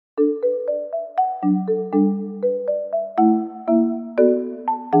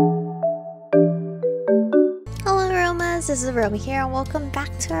this is Aromie here, and welcome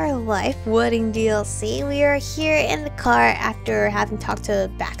back to our life wedding DLC. We are here in the car after having talked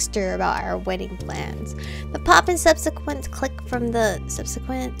to Baxter about our wedding plans. The pop and subsequent click from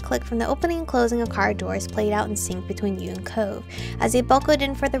the opening and closing of car doors played out in sync between you and Cove. As they buckled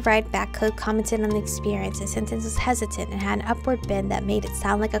in for the ride back, Cove commented on the experience. His sentence was hesitant and had an upward bend that made it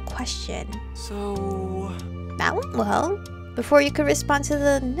sound like a question. So... that went well. Before you could respond to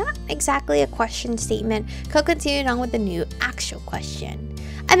the not exactly a question statement, Cove continued on with the new actual question.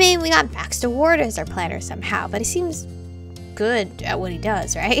 I mean, we got Baxter Ward as our planner somehow, but he seems good at what he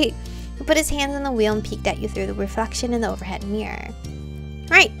does, right? He put his hands on the wheel and peeked at you through the reflection in the overhead mirror.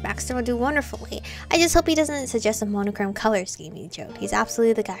 Right, Baxter will do wonderfully. I just hope he doesn't suggest a monochrome color scheme, he joked. He's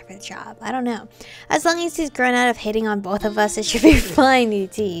absolutely the guy for the job. I don't know. As long as he's grown out of hitting on both of us, it should be fine, he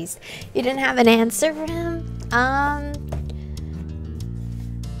teased. You didn't have an answer for him?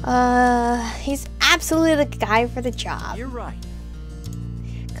 He's absolutely the guy for the job. You're right.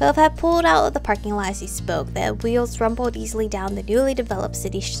 Cove had pulled out of the parking lot as he spoke. The wheels rumbled easily down the newly developed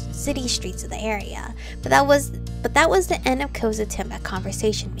city streets of the area. But that was the end of Cove's attempt at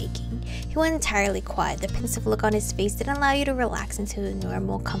conversation making. He went entirely quiet. The pensive look on his face didn't allow you to relax into a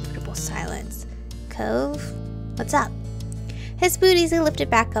normal, comfortable silence. Cove? What's up? His boot easily lifted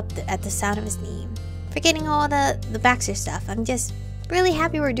back up at the sound of his name. Forgetting all the Baxter stuff, I'm just really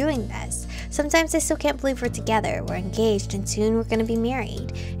happy we're doing this. Sometimes I still can't believe we're together, we're engaged, and soon we're gonna be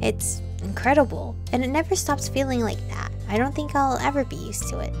married. It's incredible, and it never stops feeling like that. I don't think I'll ever be used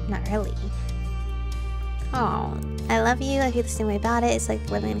to it, not really. Oh, I love you, I feel the same way about it. It's like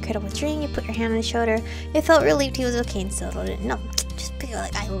living an incredible dream. You put your hand on his shoulder. It felt relieved he was okay and settled it. No, just feel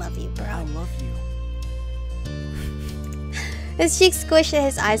like I love you, bro. I love you. His cheeks squished at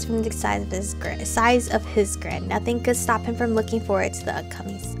his eyes from the size of his grin. Nothing could stop him from looking forward to the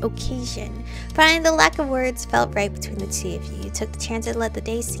upcoming occasion. Finally, the lack of words felt right between the two of you. You took the chance to let the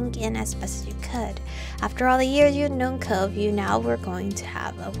day sink in as best as you could. After all the years you had known Cove, you now were going to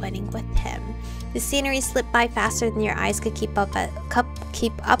have a wedding with him. The scenery slipped by faster than your eyes could keep up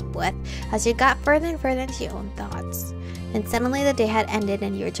with as you got further and further into your own thoughts. And suddenly the day had ended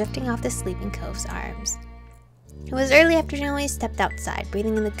and you were drifting off to sleep in Cove's arms. It was early afternoon when you stepped outside,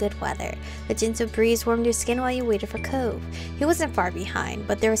 breathing in the good weather. The gentle breeze warmed your skin while you waited for Cove. He wasn't far behind,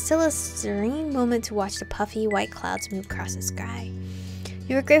 but there was still a serene moment to watch the puffy white clouds move across the sky.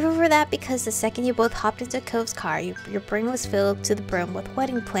 You were grateful for that because the second you both hopped into Cove's car, your brain was filled to the brim with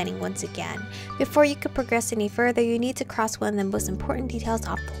wedding planning once again. Before you could progress any further, you need to cross one of the most important details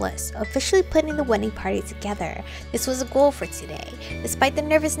off the list, officially putting the wedding party together. This was a goal for today. Despite the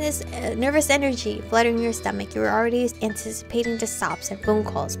nervous energy fluttering your stomach, you were already anticipating the stops and phone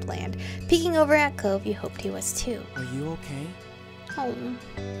calls planned. Peeking over at Cove, you hoped he was too. Are you okay? Oh.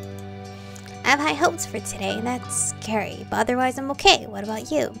 I have high hopes for today, and that's scary, but otherwise I'm okay. What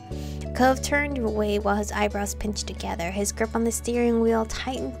about you? Cove turned away while his eyebrows pinched together. His grip on the steering wheel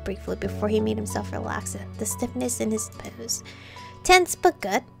tightened briefly before he made himself relax at the stiffness in his pose. Tense but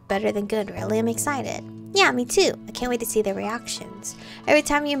good. Better than good, really. I'm excited. Yeah, me too. I can't wait to see their reactions. Every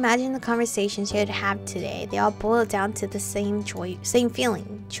time you imagine the conversations you'd have today, they all boil down to the same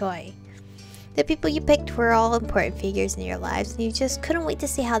feeling, joy. The people you picked were all important figures in your lives, and you just couldn't wait to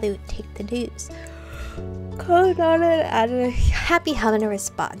see how they would take the news. Cove nodded at a happy hum in a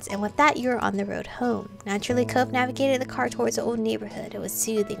response, and with that, you were on the road home. Naturally, Cove navigated the car towards the old neighborhood. It was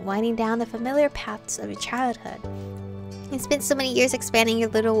soothing, winding down the familiar paths of your childhood. You spent so many years expanding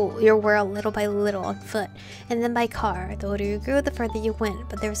your world little by little on foot, and then by car. The older you grew, the further you went,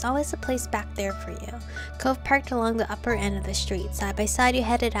 but there was always a place back there for you. Cove parked along the upper end of the street. Side by side, you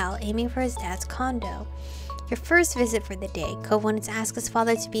headed out, aiming for his dad's condo. Your first visit for the day, Cove wanted to ask his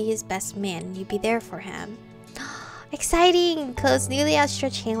father to be his best man, and you'd be there for him. Exciting! Cove's newly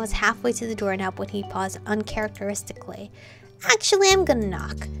outstretched hand was halfway to the doorknob when he paused uncharacteristically. Actually, I'm gonna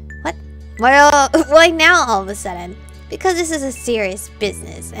knock. What? Why now all of a sudden? Because this is a serious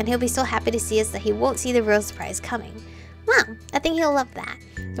business, and he'll be so happy to see us that he won't see the real surprise coming. Well, I think he'll love that.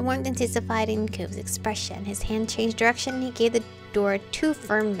 The warmth intensified in Cove's expression. His hand changed direction, and he gave the door 2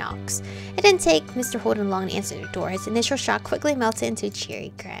 firm knocks. It didn't take Mr. Holden long to answer the door. His initial shock quickly melted into a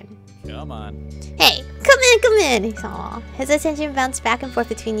cheery grin. Come on. Hey, come in, he saw. His attention bounced back and forth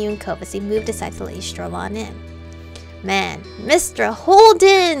between you and Cove as he moved aside to let you stroll on in. Man, Mr.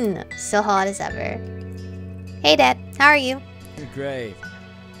 Holden! Still hot as ever. Hey Dad, how are you? You're great.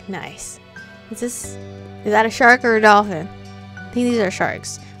 Nice. Is that a shark or a dolphin? I think these are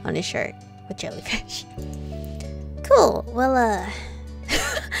sharks on his shirt with jellyfish. Cool. Well,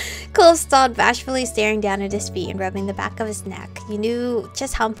 Cole stalled, bashfully staring down at his feet and rubbing the back of his neck. You knew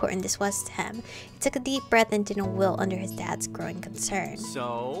just how important this was to him. He took a deep breath and didn't wilt under his dad's growing concern.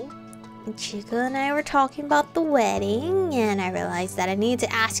 So? Chico and I were talking about the wedding, and I realized that I needed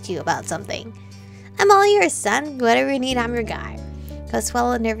to ask you about something. I'm all yours, son. Whatever you need, I'm your guy. Cole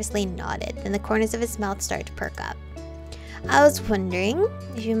swallowed nervously and nodded, then the corners of his mouth started to perk up. I was wondering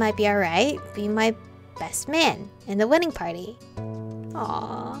if you might be alright being my best man in the wedding party.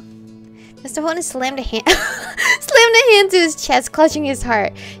 Aww. Mr. Holden slammed a hand to his chest, clutching his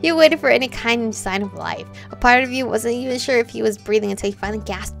heart. He waited for any kind of sign of life. A part of you wasn't even sure if he was breathing until he finally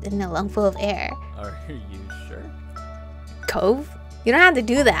gasped in a lungful of air. Are you sure? Cove? You don't have to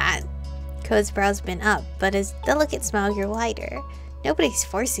do that. Cove's brows bent up, but his delicate smile grew wider. Nobody's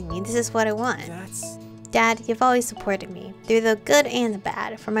forcing me. This is what I want. Dad, you've always supported me, through the good and the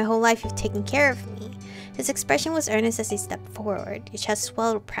bad. For my whole life, you've taken care of me. His expression was earnest as he stepped forward. His chest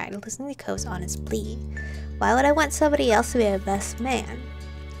swelled with pride, listening to Cove's honest plea. Why would I want somebody else to be my best man?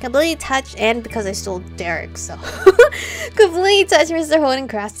 Completely touched, and because I stole Derek, so... Completely touched, Mr. Holden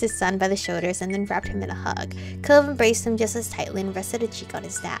grasped his son by the shoulders and then wrapped him in a hug. Cove embraced him just as tightly and rested a cheek on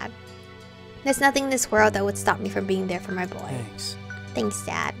his dad. There's nothing in this world that would stop me from being there for my boy. Thanks. Thanks,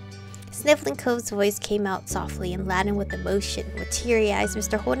 Dad. Sniffling, Cove's voice came out softly and laden with emotion. With teary eyes,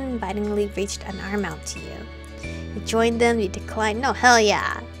 Mr. Holden invitingly reached an arm out to you. You joined them, you declined. No, hell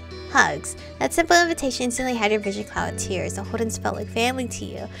yeah. Hugs. That simple invitation instantly had your vision cloud with tears. The Holdens felt like family to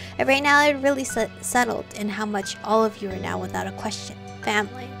you. And right now it really settled in how much all of you are now, without a question,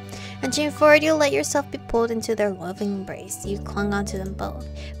 family. And June forward, you'll let yourself be pulled into their loving embrace. You clung onto them both.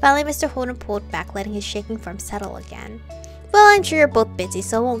 Finally, Mr. Holden pulled back, letting his shaking form settle again. Well, I'm sure you're both busy,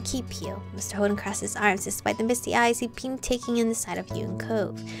 so I won't keep you. Mr. Holden crossed his arms. Despite the misty eyes, he beamed, taking in the sight of you and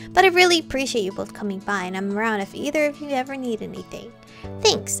Cove. But I really appreciate you both coming by, and I'm around if either of you ever need anything.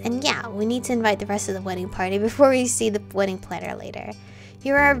 Thanks, and yeah, we need to invite the rest of the wedding party before we see the wedding planner later.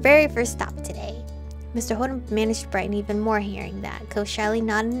 You are our very first stop today. Mr. Holden managed to brighten even more hearing that. Cove shyly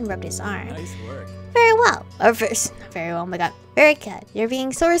nodded and rubbed his arm. Nice work. Very well. Or first, very well, oh my god. Very good. You're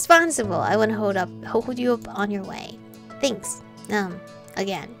being so responsible. I wouldn't hold you up on your way. Thanks.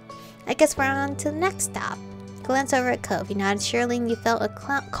 Again. I guess we're on to the next stop. Glance over at Cove. You nodded surely and you felt a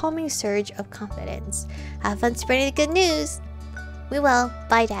calming surge of confidence. Have fun spreading the good news. We will.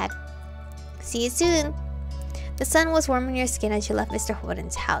 Bye, Dad. See you soon. The sun was warming your skin as you left Mr.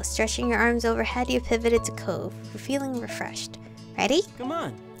 Holden's house. Stretching your arms overhead, you pivoted to Cove, feeling refreshed. Ready? Come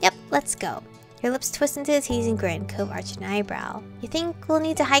on. Yep, let's go. Your lips twist into a teasing grin. Cove arched an eyebrow. You think we'll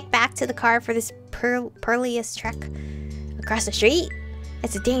need to hike back to the car for this perilous trek? Across the street?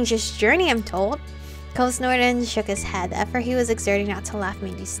 It's a dangerous journey, I'm told. Cole snorted and shook his head. The effort he was exerting not to laugh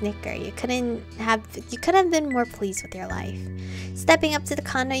made you snicker. You couldn't have been more pleased with your life. Stepping up to the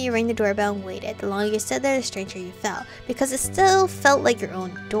condo, you rang the doorbell and waited. The longer you stood there, the stranger you felt, because it still felt like your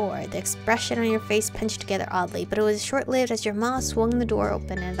own door. The expression on your face pinched together oddly, but it was short-lived as your mom swung the door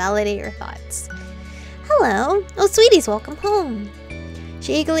open and validated your thoughts. Hello. Oh, sweeties, welcome home.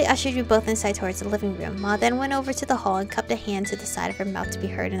 She eagerly ushered you both inside towards the living room. Ma then went over to the hall and cupped a hand to the side of her mouth to be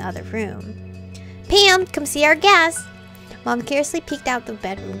heard in the other room. Pam, come see our guest. Mom curiously peeked out the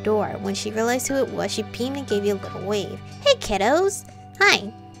bedroom door. When she realized who it was, she beamed and gave you a little wave. Hey, kiddos.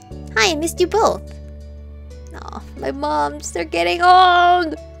 Hi. Hi, I missed you both. Aw, my moms, they're getting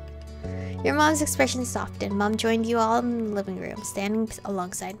old. Your mom's expression softened. Mom joined you all in the living room, standing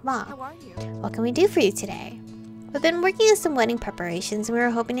alongside Mom. How are you? What can we do for you today? We've been working on some wedding preparations and we were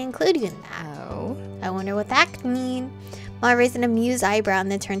hoping to include you in that. Oh. I wonder what that could mean. Mom raised an amused eyebrow and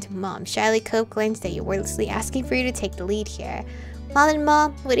then turned to Mom. Shyly, Cove glanced at you, wordlessly asking for you to take the lead here. Mom and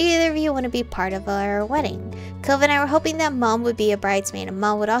Mom, would either of you want to be part of our wedding? Cove and I were hoping that Mom would be a bridesmaid and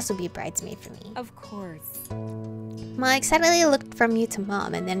Mom would also be a bridesmaid for me. Of course. Mom excitedly looked from you to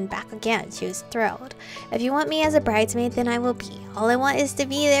Mom and then back again. She was thrilled. If you want me as a bridesmaid, then I will be. All I want is to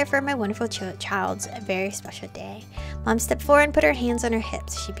be there for my wonderful child's very special day. Mom stepped forward and put her hands on her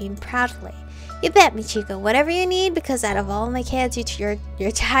hips. She beamed proudly. You bet me, Chico. Whatever you need, because out of all my kids,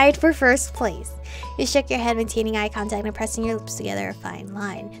 you're tied for first place. You shook your head, maintaining eye contact and pressing your lips together a fine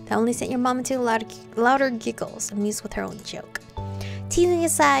line that only sent your mom into louder giggles, amused with her own joke. Teasing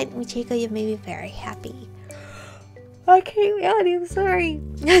aside, Michiko, you've made me very happy. Okay, I'm sorry.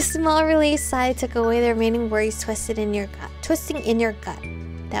 A small relief sigh took away the remaining worries twisting in your gut.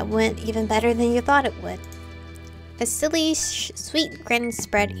 That went even better than you thought it would. A silly, sweet grin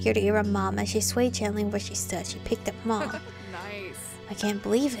spread ear to ear of Mom as she swayed gently where she stood. She picked up Mom. Nice. I can't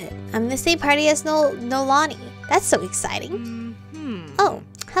believe it. I'm in the same party as Nolani. That's so exciting. Mm-hmm. Oh,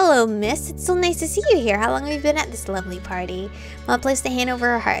 Hello, miss. It's so nice to see you here. How long have you been at this lovely party? Mom placed a hand over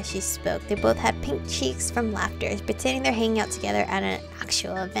her heart as she spoke. They both had pink cheeks from laughter, pretending they're hanging out together at an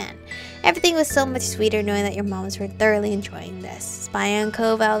actual event. Everything was so much sweeter knowing that your moms were thoroughly enjoying this. Spying on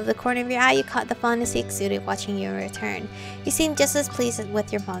Cove out of the corner of your eye, you caught the fondness he exuded watching you return. You seemed just as pleased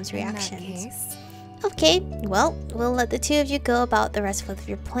with your mom's reactions. Okay, well, we'll let the two of you go about the rest of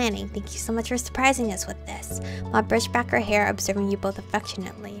your planning. Thank you so much for surprising us with this. Mom brushed back her hair, observing you both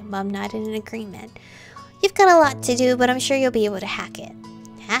affectionately. Mom nodded in agreement. You've got a lot to do, but I'm sure you'll be able to hack it.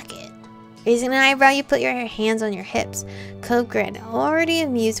 Hack it? Raising an eyebrow, you put your hands on your hips. Cove grinned, already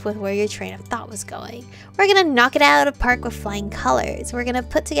amused with where your train of thought was going. We're gonna knock it out of the park with flying colors. We're gonna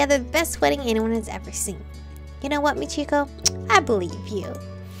put together the best wedding anyone has ever seen. You know what, Michiko? I believe you.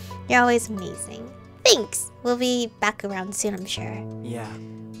 You're always amazing. Thanks! We'll be back around soon, I'm sure. Yeah.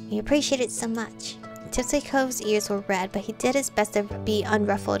 We appreciate it so much. Tipsy Cove's ears were red, but he did his best to be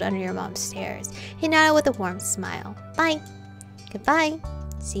unruffled under your mom's stares. He nodded with a warm smile. Bye. Goodbye.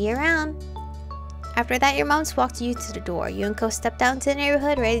 See you around. After that, your moms walked you to the door. You and Co stepped out into the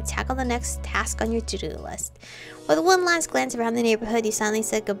neighborhood, ready to tackle the next task on your to-do list. With one last glance around the neighborhood, you suddenly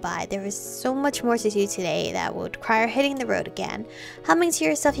said goodbye. There was so much more to do today that would require hitting the road again. Humming to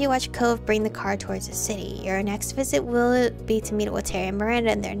yourself, you watch Cove bring the car towards the city. Your next visit will be to meet with Terry and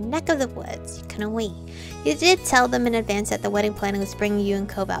Miranda in their neck of the woods. You couldn't wait. You did tell them in advance that the wedding planning was bringing you and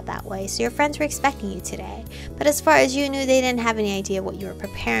Cove out that way, so your friends were expecting you today. But as far as you knew, they didn't have any idea what you were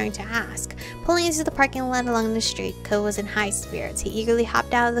preparing to ask. Pulling into the parking lot along the street, Cove was in high spirits. He eagerly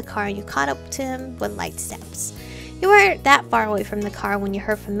hopped out of the car and you caught up to him with light steps. You weren't that far away from the car when you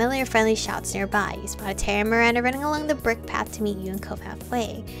heard familiar friendly shouts nearby. You spotted Terry and Miranda running along the brick path to meet you and Cove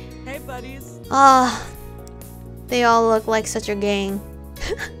halfway. Hey, buddies. Oh, they all look like such a gang.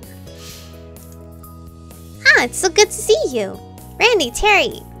 It's so good to see you. Randy,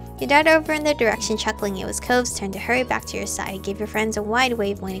 Terry. You darted over in their direction, chuckling. It was Cove's turn to hurry back to your side. He gave your friends a wide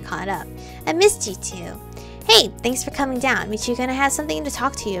wave when he caught up. I missed you two. Hey, thanks for coming down. Michi's gonna have something to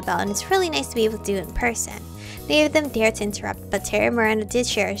talk to you about, and it's really nice to be able to do it in person. Neither of them dared to interrupt, but Terry and Miranda did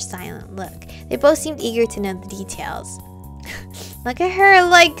share a silent look. They both seemed eager to know the details. Look at her,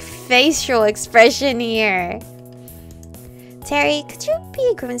 like, facial expression here. Terry, could you be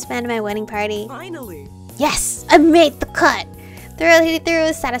a groomsman at my wedding party? Finally. Yes, I made the cut. He threw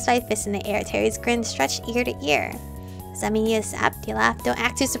a satisfied fist in the air. Terry's grin stretched ear to ear. Does that mean you accept? You laugh. Don't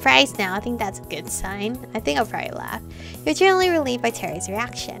act too surprised now. I think that's a good sign. I think I'll probably laugh. You're generally relieved by Terry's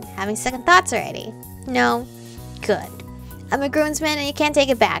reaction. Having second thoughts already? No. Good. I'm a groomsman and you can't take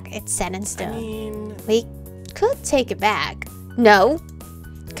it back. It's set in stone. I mean... We could take it back. No.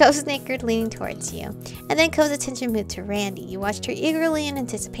 Cove snickered, leaning towards you. And then Cove's attention moved to Randy. You watched her eagerly in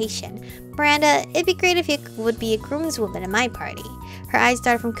anticipation. Miranda, it'd be great if you would be a groomswoman at my party. Her eyes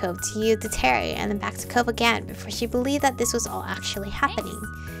darted from Cove to you, to Terry, and then back to Cove again, before she believed that this was all actually happening.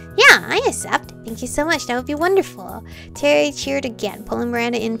 Yeah, I accept. Thank you so much. That would be wonderful. Terry cheered again, pulling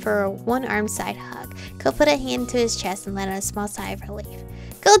Miranda in for a one-armed side hug. Cove put a hand to his chest and let out a small sigh of relief.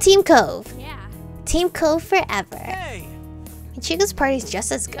 Go Team Cove! Yeah. Team Cove forever. Hey! Michiko's party's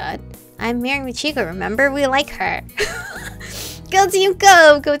just as good. I'm marrying Michiko, remember? We like her. Go Team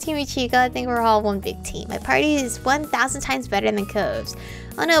Cove! Go Team Michiko. I think we're all one big team. My party is 1,000 times better than Cove's.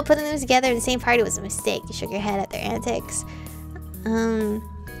 Oh no, putting them together in the same party was a mistake. You shook your head at their antics.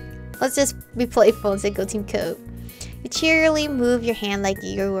 Let's just be playful and say Go Team Cove. You cheerily move your hand like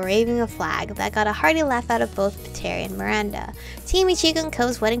you were waving a flag. That got a hearty laugh out of both Terry and Miranda. Team Michiko and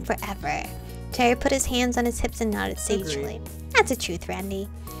Cove's wedding forever. Terry put his hands on his hips and nodded sagely. Agreed. That's the truth, Randy.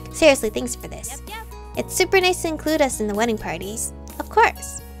 Seriously, thanks for this. Yep. It's super nice to include us in the wedding parties. Of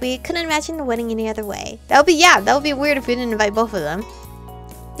course. We couldn't imagine the wedding any other way. That would be weird if we didn't invite both of them.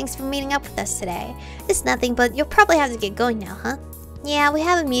 Thanks for meeting up with us today. It's nothing, but you'll probably have to get going now, huh? Yeah, we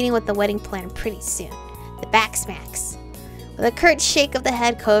have a meeting with the wedding planner pretty soon. The back smacks. With a curt shake of the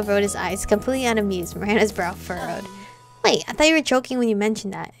head, Cove rolled his eyes, completely unamused. Miranda's brow furrowed. Wait, I thought you were joking when you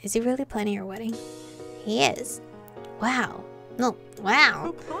mentioned that. Is he really planning your wedding? He is. Wow. No,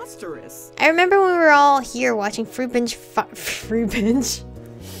 wow. Preposterous. I remember when we were all here watching free range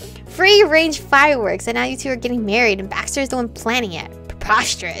fireworks, and now you two are getting married, and Baxter's the one planning it.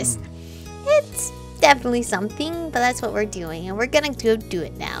 Preposterous. It's definitely something, but that's what we're doing, and we're gonna go do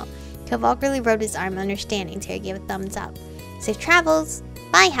it now. Cove awkwardly rubbed his arm, understanding. Terry gave a thumbs up. Safe travels.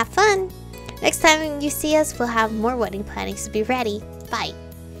 Bye, have fun. Next time you see us, we'll have more wedding planning, so be ready. Bye.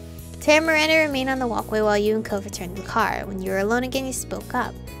 Terry and Miranda remained on the walkway while you and Cove returned to the car. When you were alone again, you spoke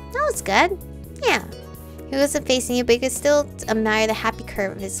up. That was good. Yeah. He wasn't facing you, but you could still admire the happy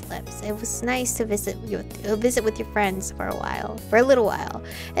curve of his lips. It was nice to visit with your friends for a little while.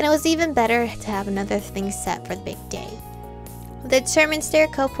 And it was even better to have another thing set for the big day. With a determined stare,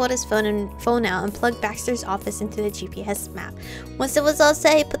 Cove pulled his phone out and plugged Baxter's office into the GPS map. Once it was all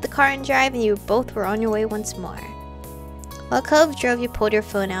set, he put the car in drive and you both were on your way once more. While Cove drove, you pulled your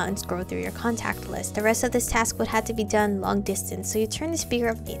phone out and scrolled through your contact list. The rest of this task would have to be done long distance, so you turned the speaker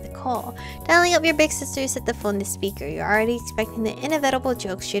up and made the call. Dialing up your big sister, you set the phone to speaker. You're already expecting the inevitable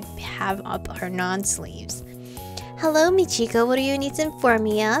jokes she'd have up her non-sleeves. Hello, Michiko. What do you need to inform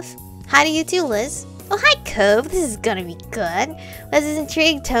me of? How do you do, Liz? Oh, hi, Cove. This is gonna be good. Liz's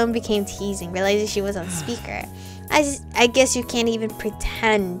intrigued tone became teasing, realizing she was on speaker. I guess you can't even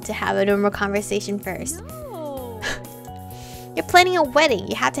pretend to have a normal conversation first. No. You're planning a wedding.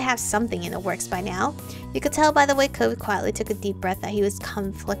 You had to have something in the works by now. You could tell by the way Cove quietly took a deep breath that he was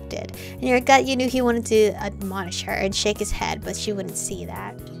conflicted. In your gut, you knew he wanted to admonish her and shake his head, but she wouldn't see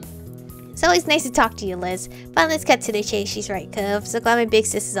that. It's always nice to talk to you, Liz. But let's cut to the chase. She's right, Cove. So glad my big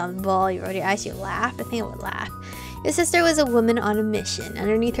sister's on the ball. You rolled your eyes, you laughed. I think I would laugh. Your sister was a woman on a mission.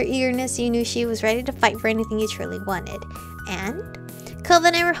 Underneath her eagerness, you knew she was ready to fight for anything you truly wanted. And Cove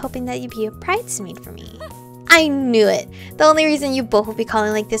and I were hoping that you'd be a bridesmaid for me. I knew it. The only reason you both would be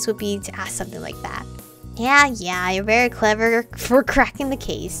calling like this would be to ask something like that. Yeah, you're very clever for cracking the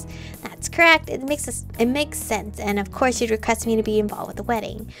case. That's correct. It makes sense. And of course, you'd request me to be involved with the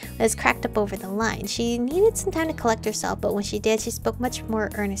wedding. Liz cracked up over the line. She needed some time to collect herself, but when she did, she spoke much more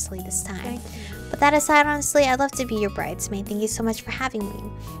earnestly this time. But that aside, honestly, I'd love to be your bridesmaid. Thank you so much for having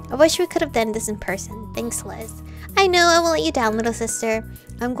me. I wish we could have done this in person. Thanks, Liz. I know, I won't let you down, little sister.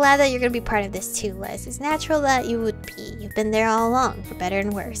 I'm glad that you're going to be part of this too, Liz. It's natural that you would be. You've been there all along, for better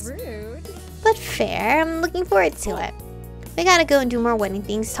and worse. Rude. But fair. I'm looking forward to it. We gotta go and do more wedding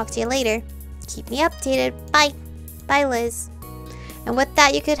things. Talk to you later. Keep me updated. Bye. Bye, Liz. And with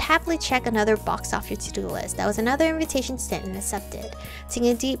that, you could happily check another box off your to-do list. That was another invitation sent and accepted. Taking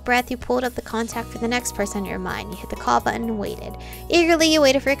a deep breath, you pulled up the contact for the next person on your mind. You hit the call button and waited. Eagerly, you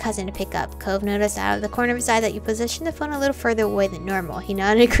waited for your cousin to pick up. Cove noticed out of the corner of his eye that you positioned the phone a little further away than normal. He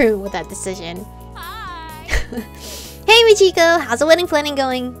nodded in agreement with that decision. Hi. Hey, Michiko! How's the wedding planning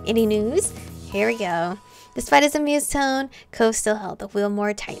going? Any news? Here we go. Despite his amused tone, Cove still held the wheel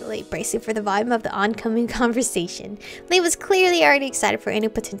more tightly, bracing for the volume of the oncoming conversation. Lee was clearly already excited for any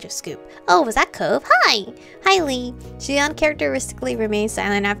potential scoop. Oh, was that Cove? Hi! Hi, Lee. She uncharacteristically remained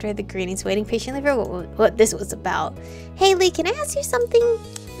silent after the greetings, waiting patiently for what this was about. Hey, Lee, can I ask you something?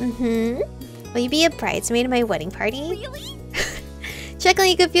 Will you be a bridesmaid at my wedding party? Really?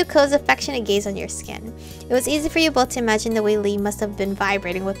 Chuckling, you could feel Cove's affectionate gaze on your skin. It was easy for you both to imagine the way Lee must have been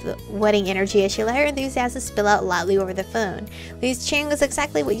vibrating with the wedding energy as she let her enthusiasm spill out loudly over the phone. Lee's cheering was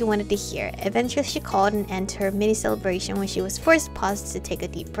exactly what you wanted to hear. Eventually, she called an end to her mini celebration when she was forced to pause to take a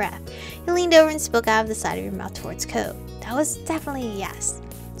deep breath. You leaned over and spoke out of the side of your mouth towards Cove. That was definitely a yes.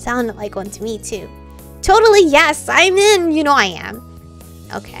 Sounded like one to me, too. Totally yes! I'm in! You know I am.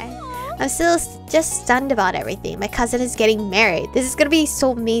 Okay. I'm still just stunned about everything. My cousin is getting married. This is gonna be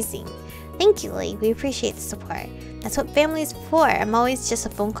so amazing. Thank you, Lee. We appreciate the support. That's what family is for. I'm always just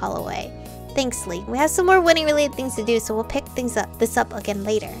a phone call away. Thanks, Lee. We have some more wedding-related things to do, so we'll pick this up again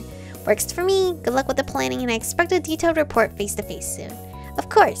later. Works for me. Good luck with the planning, and I expect a detailed report face-to-face soon. Of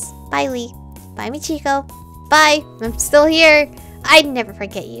course. Bye, Lee. Bye, Michiko. Bye. I'm still here. I'd never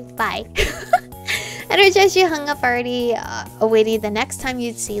forget you. Bye. Energized, you hung up already, awaiting the next time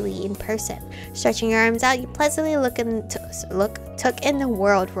you'd see Lee in person. Stretching your arms out, you pleasantly took in the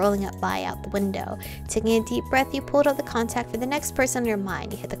world rolling up by out the window. Taking a deep breath, you pulled up the contact for the next person on your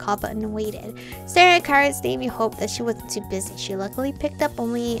mind. You hit the call button and waited. Staring at Kara's name, you hoped that she wasn't too busy. She luckily picked up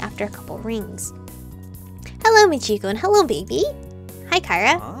only after a couple rings. Hello, Michiko, and hello, baby. Hi,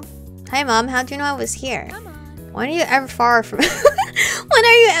 Kara. Huh? Hi, Mom. How'd you know I was here? Come on. When are you ever far from When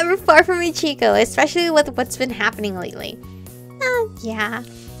are you ever far from Michiko, especially with what's been happening lately? Yeah.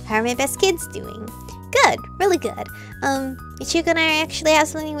 How are my best kids doing? Good, really good. Michiko and I actually have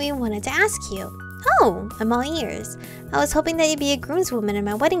something we wanted to ask you. Oh, I'm all ears. I was hoping that you'd be a groomswoman at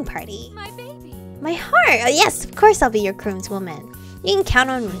my wedding party. My baby. My heart! Yes, of course I'll be your groomswoman. You can count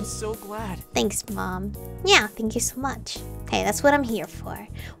on me. I'm so glad. Thanks, Mom. Yeah, thank you so much. Hey, that's what I'm here for.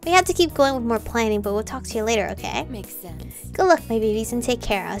 We have to keep going with more planning, but we'll talk to you later, okay? Makes sense. Good luck, my babies, and take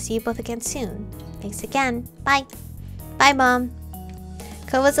care. I'll see you both again soon. Thanks again. Bye. Bye, Mom.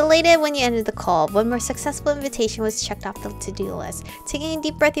 Cove was elated when you ended the call. One more successful invitation was checked off the to-do list. Taking a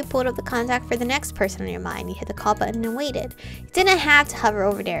deep breath, you pulled up the contact for the next person on your mind. You hit the call button and waited. You didn't have to hover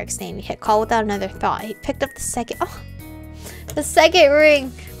over Derek's name. You hit call without another thought. He picked up the second... Oh! The second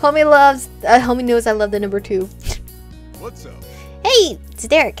ring. Homie knows I love the number 2. What's up? Hey, it's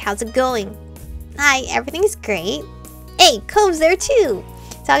Derek. How's it going? Hi, everything's great. Hey, Cove's there too.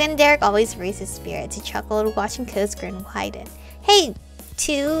 Talking to Derek always raises his spirits. He chuckled, watching Cove's grin widen. Hey,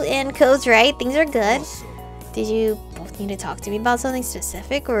 2 and Cove's right. Things are good. Awesome. Did you both need to talk to me about something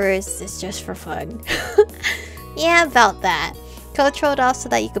specific, or is this just for fun? Yeah, about that. Cove trolled off so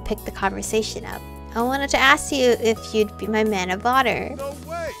that you could pick the conversation up. I wanted to ask you if you'd be my man of honor. No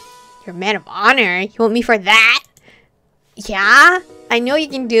way. Your man of honor? You want me for that? Yeah? I know you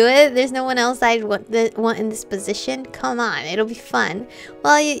can do it. There's no one else I'd want in this position. Come on, it'll be fun.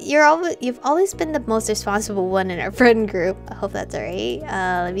 Well, you've always been the most responsible one in our friend group. I hope that's alright.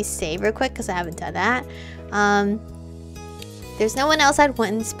 Let me save real quick because I haven't done that. There's no one else I'd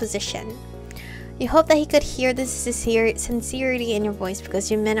want in this position. You hope that he could hear the sincerity in your voice because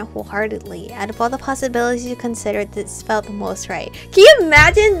you meant it wholeheartedly. Out of all the possibilities you considered, this felt the most right. Can you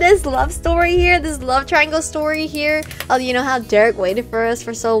imagine this love story here? This love triangle story here? Oh, you know how Derek waited for us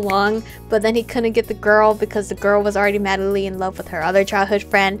for so long, but then he couldn't get the girl because the girl was already madly in love with her other childhood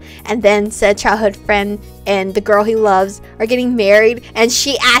friend, and then said childhood friend and the girl he loves are getting married, and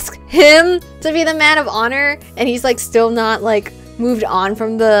she asked him to be the man of honor, and he's like still not like moved on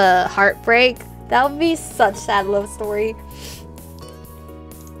from the heartbreak. That would be such sad love story.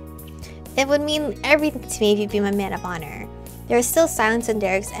 It would mean everything to me if you'd be my man of honor. There was still silence on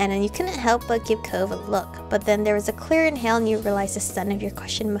Derek's end, and you couldn't help but give Cove a look. But then there was a clear inhale, and you realized the stun of your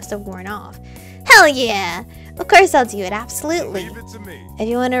question must have worn off. Hell yeah! Of course I'll do it, absolutely. Leave it to me. If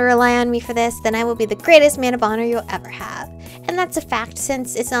you want to rely on me for this, then I will be the greatest man of honor you'll ever have. And that's a fact,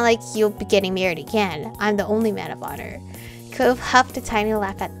 since it's not like you'll be getting married again. I'm the only man of honor. Cove huffed a tiny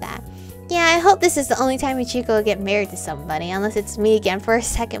laugh at that. Yeah, I hope this is the only time Ichiko will get married to somebody, unless it's me again for a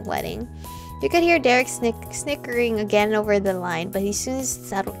second wedding. You could hear Derek snickering again over the line, but he soon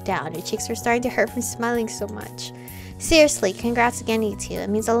settled down. Your cheeks were starting to hurt from smiling so much. Seriously, congrats again, you two. It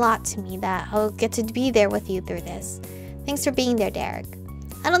means a lot to me that I'll get to be there with you through this. Thanks for being there, Derek.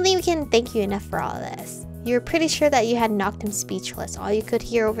 I don't think we can thank you enough for all this. You were pretty sure that you had knocked him speechless. All you could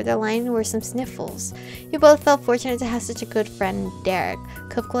hear over the line were some sniffles. You both felt fortunate to have such a good friend, Derek.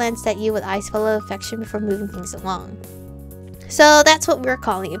 Cove glanced at you with eyes full of affection before moving things along. So that's what we were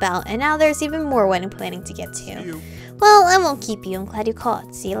calling about, and now there's even more wedding planning to get to. Well, I won't keep you. I'm glad you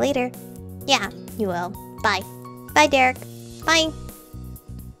called. See you later. Yeah, you will. Bye. Bye, Derek. Bye.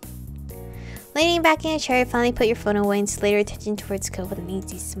 Leaning back in a chair, you finally put your phone away and slid your attention towards Cove with an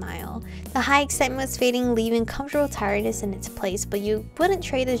easy smile. The high excitement was fading, leaving comfortable tiredness in its place, but you wouldn't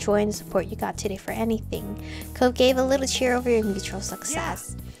trade the joy and support you got today for anything. Cove gave a little cheer over your mutual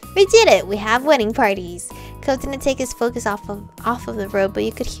success. Yeah. We did it! We have wedding parties! Cove didn't take his focus off of the road, but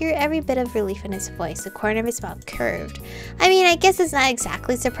you could hear every bit of relief in his voice. The corner of his mouth curved. I mean, I guess it's not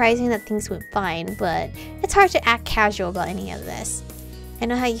exactly surprising that things went fine, but it's hard to act casual about any of this. I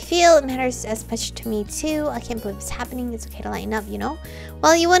know how you feel. It matters as much to me too. I can't believe it's happening. It's okay to lighten up, you know?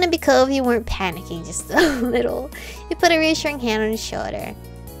 Well, you wouldn't be Cove. You weren't panicking, just a little. You put a reassuring hand on his shoulder.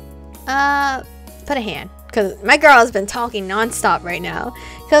 Put a hand. Because my girl has been talking non-stop right now.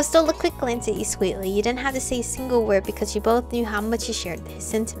 Cove stole a quick glance at you sweetly. You didn't have to say a single word because you both knew how much you shared his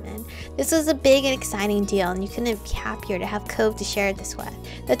sentiment. This was a big and exciting deal, and you couldn't be happier to have Cove to share this with.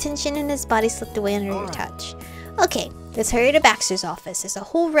 The tension in his body slipped away under your touch. Okay, let's hurry to Baxter's office. There's a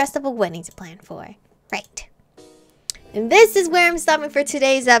whole rest of a wedding to plan for. Right. And this is where I'm stopping for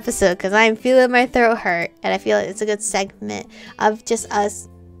today's episode because I'm feeling my throat hurt. And I feel like it's a good segment of just us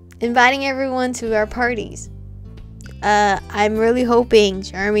inviting everyone to our parties. I'm really hoping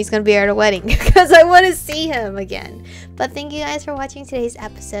Jeremy's going to be at our wedding because I want to see him again. But thank you guys for watching today's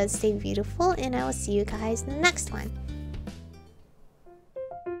episode. Stay beautiful and I will see you guys in the next one.